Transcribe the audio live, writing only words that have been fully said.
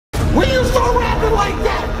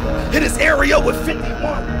Hit this area with 51.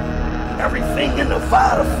 Everything in the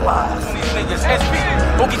Vada flies. These niggas, SP,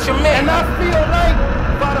 go get your man. And I feel like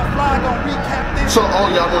Vada fly gonna recap this. So, oh,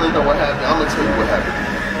 y'all wanna know what happened? I'm gonna tell you what happened.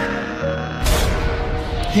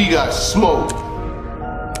 He got smoked.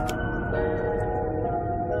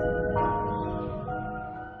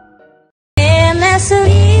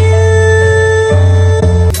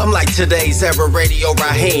 I'm like today's ever radio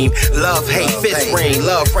Raheem. Love, hate, fist ring,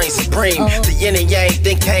 love reign supreme. The yin and yang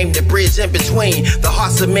then came the bridge in between. The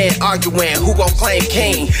hearts of men arguing who gon' claim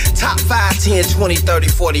king. Top 5, 10, 20, 30,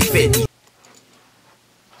 40, 50.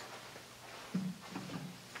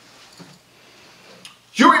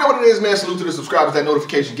 You already know what it is, man. Salute to the subscribers, that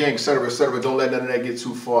notification gang, etc., etc. Don't let none of that get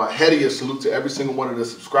too far ahead of you. Salute to every single one of the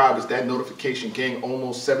subscribers, that notification gang,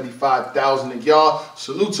 almost 75,000 of y'all.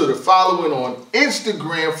 Salute to the following on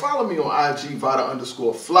Instagram. Follow me on IG,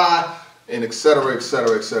 Vada_fly, and etc.,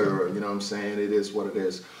 etc., etc. You know what I'm saying? It is what it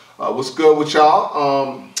is. What's good with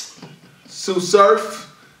y'all? Sue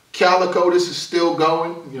Surf, Calicoe, this is still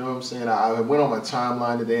going. You know what I'm saying? I went on my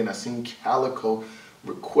timeline today and I seen Calicoe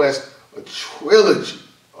request a trilogy.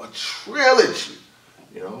 A trilogy.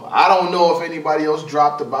 You know, I don't know if anybody else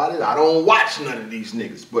dropped about it. I don't watch none of these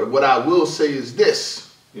niggas. But what I will say is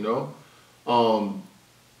this, you know,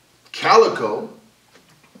 Calicoe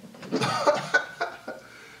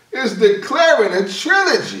is declaring a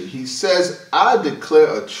trilogy. He says, I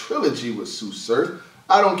declare a trilogy with Sue Surf.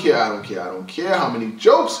 I don't care, I don't care, I don't care how many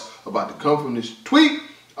jokes about to come from this tweet.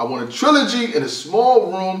 I want a trilogy in a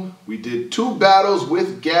small room. We did 2 battles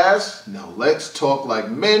with gas. Now let's talk like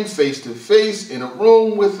men face to face in a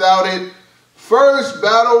room without it. First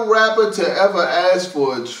battle rapper to ever ask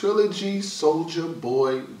for a trilogy, Soldier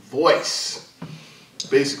Boy voice.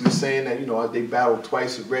 Basically saying that, you know, they battled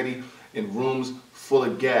twice already in rooms full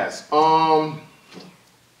of gas.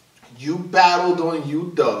 You battled on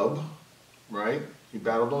UW, right? You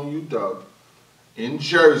battled on UW in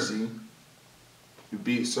Jersey. You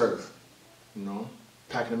beat Surf, you know,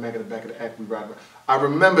 packing the Mac in the back of the act, we ride. I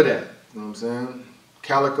remember that, you know what I'm saying?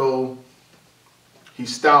 Calicoe, he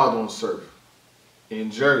styled on Surf in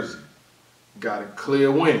Jersey. Got a clear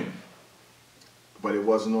win, but it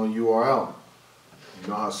wasn't on URL. You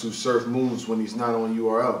know how Sue Surf moves when he's not on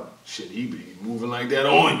URL. Shit, he be moving like that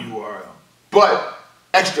on URL. But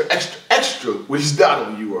extra, extra, extra when he's not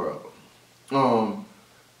on URL.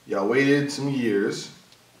 Y'all waited some years.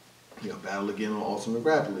 Y'all battled again on Ultimate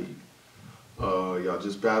Rap League. Y'all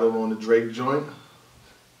just battled on the Drake joint.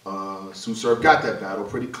 Sue Surf got that battle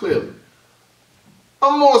pretty clearly.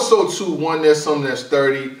 I'm more so 2-1, there's some that's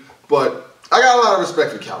 30, but I got a lot of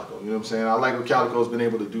respect for Calicoe, you know what I'm saying? I like what Calicoe's been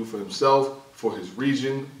able to do for himself, for his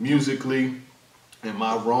region, musically. Am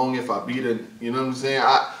I wrong if I beat it? You know what I'm saying?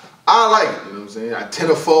 I like it, you know what I'm saying? I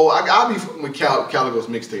 10-4, I'll be fucking with Calicoe's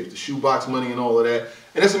mixtapes, the Shoebox Money and all of that.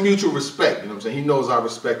 And it's a mutual respect, you know what I'm saying? He knows I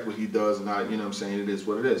respect what he does, and you know what I'm saying, it is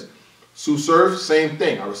what it is. Sue Surf, same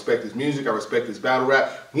thing. I respect his music, I respect his battle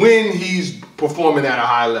rap when he's performing at a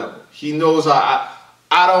high level. He knows I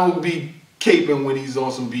don't be caping when he's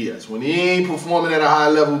on some BS. When he ain't performing at a high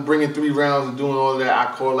level, bringing 3 rounds and doing all of that,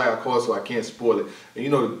 I call like I call so I can't spoil it. And you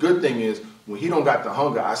know, the good thing is, when he don't got the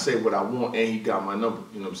hunger, I say what I want and he got my number,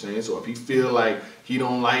 you know what I'm saying? So if he feel like he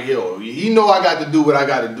don't like it, or he know I got to do what I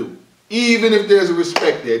got to do. Even if there's a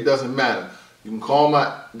respect there, it doesn't matter. You can call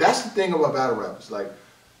my, that's the thing about battle rappers. Like,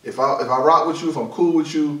 if I rock with you, if I'm cool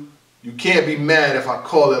with you, you can't be mad if I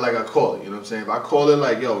call it like I call it, you know what I'm saying? If I call it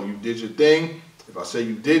like, yo, you did your thing, if I say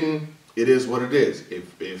you didn't, it is what it is.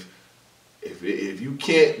 If you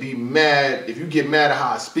can't be mad, if you get mad at how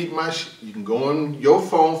I speak my shit, you can go on your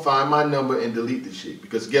phone, find my number, and delete the shit.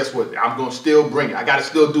 Because guess what? I'm going to still bring it. I got to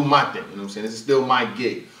still do my thing. You know what I'm saying? This is still my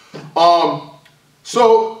gig.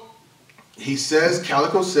 So he says,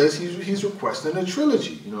 Calicoe says he's requesting a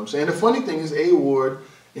trilogy. You know what I'm saying? The funny thing is A-Ward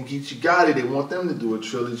and Geechee Gotti, they want them to do a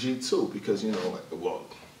trilogy too. Because, you know, like, well,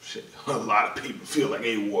 shit, a lot of people feel like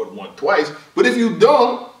A-Ward won twice. But if you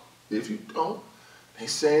don't, they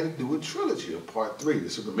saying to do a trilogy, a part 3.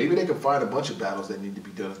 So maybe they can find a bunch of battles that need to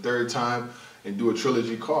be done a 3rd time and do a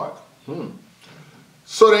trilogy card.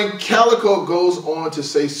 So then Calicoe goes on to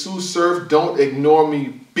say, Sue Surf, don't ignore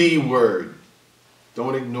me, B-word.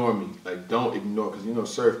 Don't ignore me. Like, don't ignore, because you know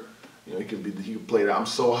Surf, you know, he could play that. I'm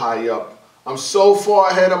so high up. I'm so far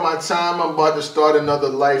ahead of my time, I'm about to start another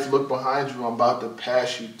life. Look behind you, I'm about to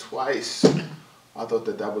pass you twice. I thought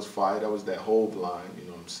that was fire. That was that whole line, you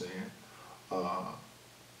know what I'm saying?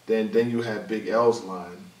 Then you had Big L's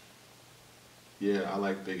line. Yeah, I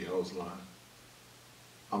like Big L's line.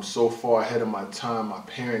 I'm so far ahead of my time, my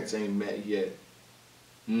parents ain't met yet.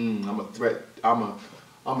 I'm a threat. I'm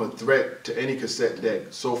I'm a threat to any cassette deck.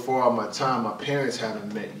 So far on my time, my parents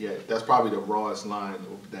haven't met yet. That's probably the rawest line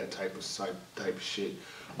of that type of shit.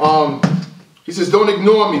 He says, don't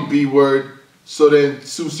ignore me, B-word. So then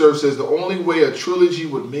Sue Surf says, the only way a trilogy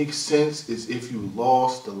would make sense is if you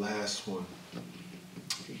lost the last one.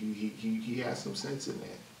 He has some sense in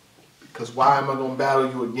that. Because why am I going to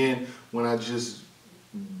battle you again when I just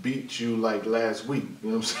beat you like last week? You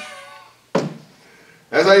know what I'm saying?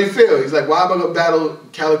 That's how he feels. He's like, why am I going to battle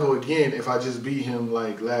Calicoe again if I just beat him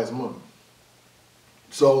like last month?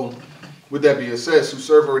 So, with that being said, Sue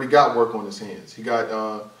Surf already got work on his hands. He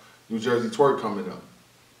got New Jersey Twerk coming up.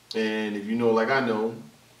 And if you know, like I know,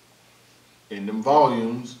 in them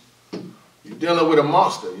volumes, you're dealing with a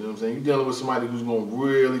monster, you know what I'm saying? You're dealing with somebody who's going to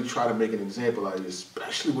really try to make an example out of you,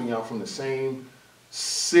 especially when y'all from the same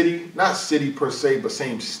city, not city per se, but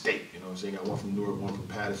same state, you know what I'm saying? You got one from Newark, one from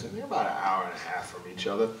Patterson. They're about an hour and a half from each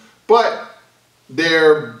other. But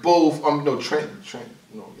they're both, Trenton.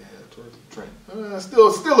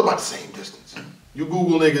 Still about the same distance. You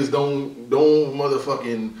Google niggas don't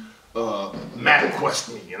motherfucking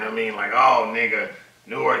MapQuest me, you know what I mean? Like, oh, nigga,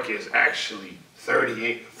 Newark is actually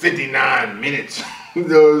 59 minutes, you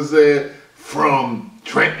know what I'm saying, from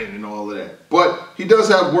Trenton and all of that. But he does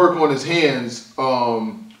have work on his hands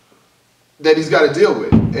that he's got to deal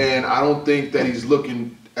with. And I don't think that he's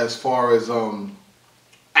looking as far as,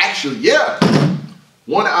 actually, yeah,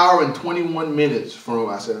 1 hour and 21 minutes from,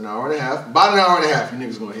 I said an hour and a half, about an hour and a half, you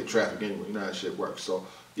niggas going to hit traffic anyway, you know how that shit works. So,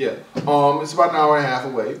 yeah, it's about an hour and a half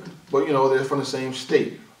away, but, you know, they're from the same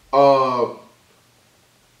state.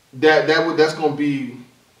 That's going to be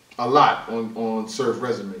a lot on Surf's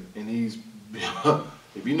resume, and he's,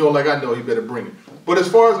 if you know like I know, he better bring it. But as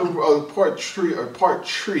far as a part tree, you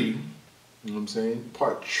know what I'm saying?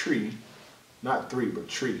 Part tree, not three, but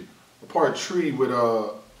tree. A part tree with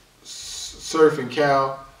Surf and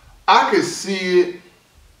Cal, I could see it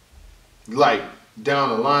like down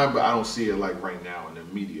the line, but I don't see it like right now in the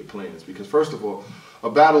immediate plans, because first of all, a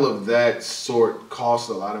battle of that sort costs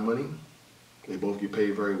a lot of money. They both get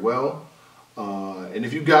paid very well. And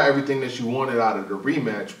if you got everything that you wanted out of the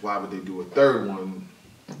rematch, why would they do a third one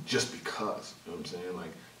just because? You know what I'm saying?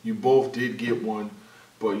 Like, you both did get one,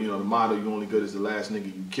 but, you know, the motto, you only good as the last nigga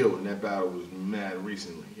you kill, and that battle was mad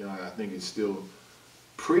recently. You know, I think it's still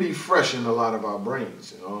pretty fresh in a lot of our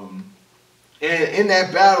brains. And in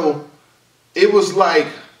that battle, it was like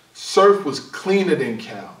Surf was cleaner than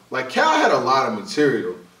Cal. Like, Cal had a lot of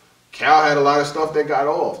material. Cal had a lot of stuff that got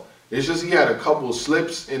off. It's just he had a couple of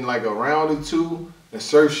slips in like a round or two, and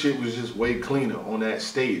Surf shit was just way cleaner on that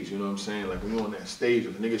stage. You know what I'm saying? Like, when you're on that stage,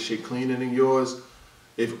 if a nigga shit cleaner than yours,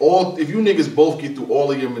 if you niggas both get through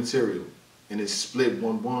all of your material and it's split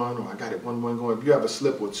 1-1, or I got it 1-1 going, if you have a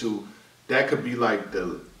slip or two, that could be like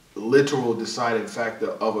the literal deciding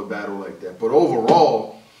factor of a battle like that. But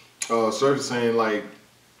overall, Surf is saying like,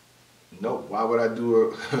 no, why would I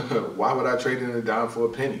do why would I trade in a dime for a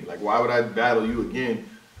penny? Like, why would I battle you again?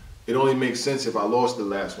 It only makes sense if I lost the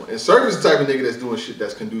last one. And Surf is the type of nigga that's doing shit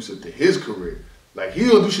that's conducive to his career. Like,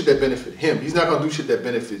 he's gonna do shit that benefit him. He's not gonna do shit that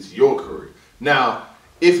benefits your career. Now,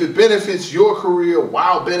 if it benefits your career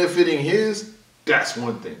while benefiting his, that's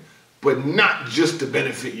one thing. But not just to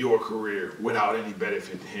benefit your career without any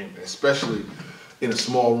benefit to him, especially in a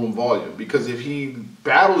small room volume. Because if he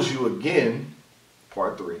battles you again,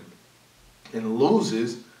 part 3, and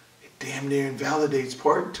loses, it damn near invalidates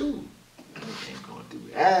part 2. He ain't gonna do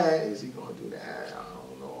that. Is he gonna do that? I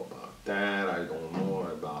don't know about that. I don't know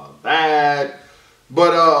about that.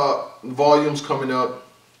 But volume's coming up.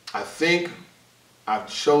 I think I've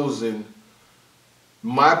chosen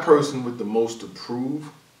my person with the most to prove,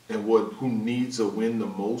 and who needs a win the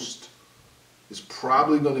most is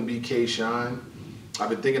probably going to be K-Shine. I've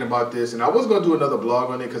been thinking about this, and I was going to do another blog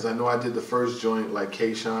on it because I know I did the first joint, like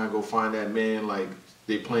K-Shine, go find that man, like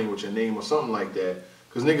they playing with your name or something like that.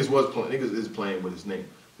 Because niggas is playing with his name.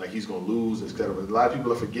 Like, he's going to lose, instead of, a lot of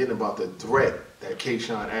people are forgetting about the threat that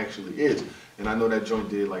K-Shine actually is. And I know that joint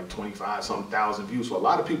did like 25-something thousand views. So a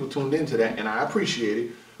lot of people tuned into that, and I appreciate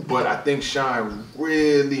it. But I think Shine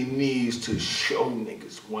really needs to show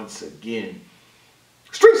niggas once again.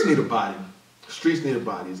 Streets need a body. Streets need a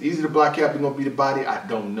body. It's easy to block cap, going to be the body. I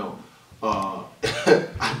don't know.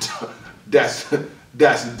 That's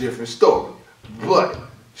a different story. But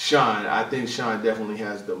Shine, I think Shine definitely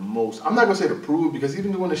has the most. I'm not going to say to prove, because he's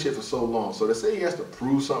been doing this shit for so long. So to say he has to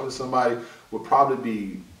prove something to somebody would probably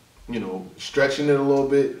be, you know, stretching it a little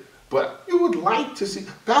bit. But you would like to see,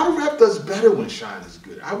 battle rap does better when Shine is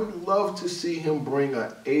good. I would love to see him bring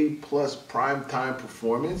an A+ primetime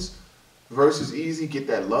performance versus Easy, get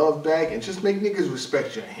that love back, and just make niggas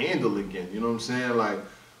respect your handle again. You know what I'm saying? Like,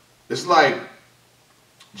 It's like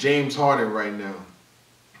James Harden right now.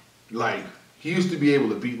 Like, he used to be able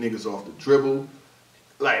to beat niggas off the dribble.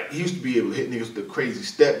 Like, he used to be able to hit niggas with the crazy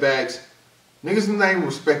step backs. Niggas not even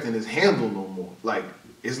respecting his handle no more. Like,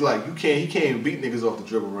 it's like he can't even beat niggas off the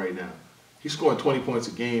dribble right now. He's scoring 20 points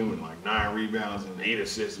a game and like 9 rebounds and 8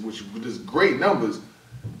 assists, which is great numbers.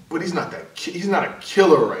 But he's not a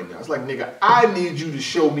killer right now. It's like, nigga, I need you to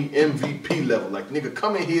show me MVP level. Like, nigga,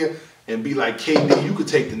 come in here and be like, KD, you could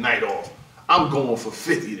take the night off. I'm going for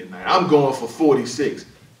 50 tonight. I'm going for 46.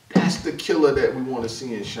 That's the killer that we want to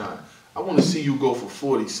see in Shine. I want to see you go for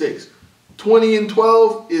 46. 20 and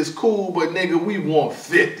 12 is cool, but nigga, we want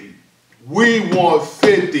 50. We want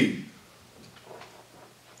 50.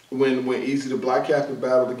 When Easy the Black Captain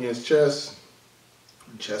battled against Chess,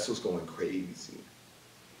 Chess was going crazy.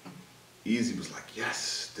 Easy was like,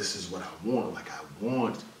 yes, this is what I want. Like, I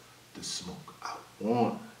want the smoke. I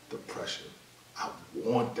want the pressure. I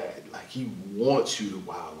want that. Like, he wants you to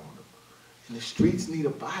wild on him. And the streets need a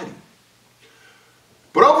body.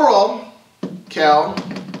 But overall, Cal,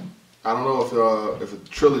 I don't know if a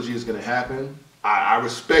trilogy is going to happen. I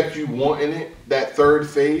respect you wanting it, that third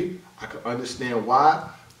fade. I can understand why.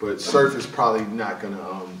 But Surf is probably not going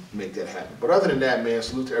to make that happen. But other than that, man,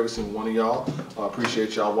 salute to every single one of y'all.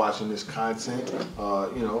 Appreciate y'all watching this content.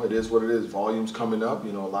 You know, it is what it is. Volume's coming up.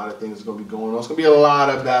 You know, a lot of things are going to be going on. It's going to be a lot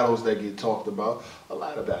of battles that get talked about. A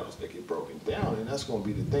lot of battles that get broken down. And that's going to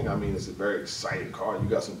be the thing. I mean, it's a very exciting card. You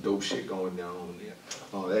got some dope shit going down on there.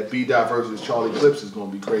 That B-Dot versus Charlie Clips is going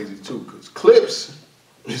to be crazy, too. Because Clips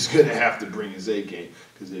is going to have to bring his A game.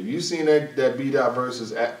 Because if you've seen that B-Dot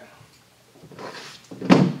versus...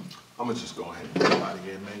 I'm going to just go ahead and get out of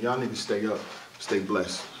here, man. Y'all need to stay up. Stay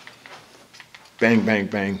blessed. Bang, bang,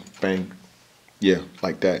 bang, bang. Yeah,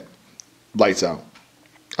 like that. Lights out.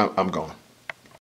 I'm gone.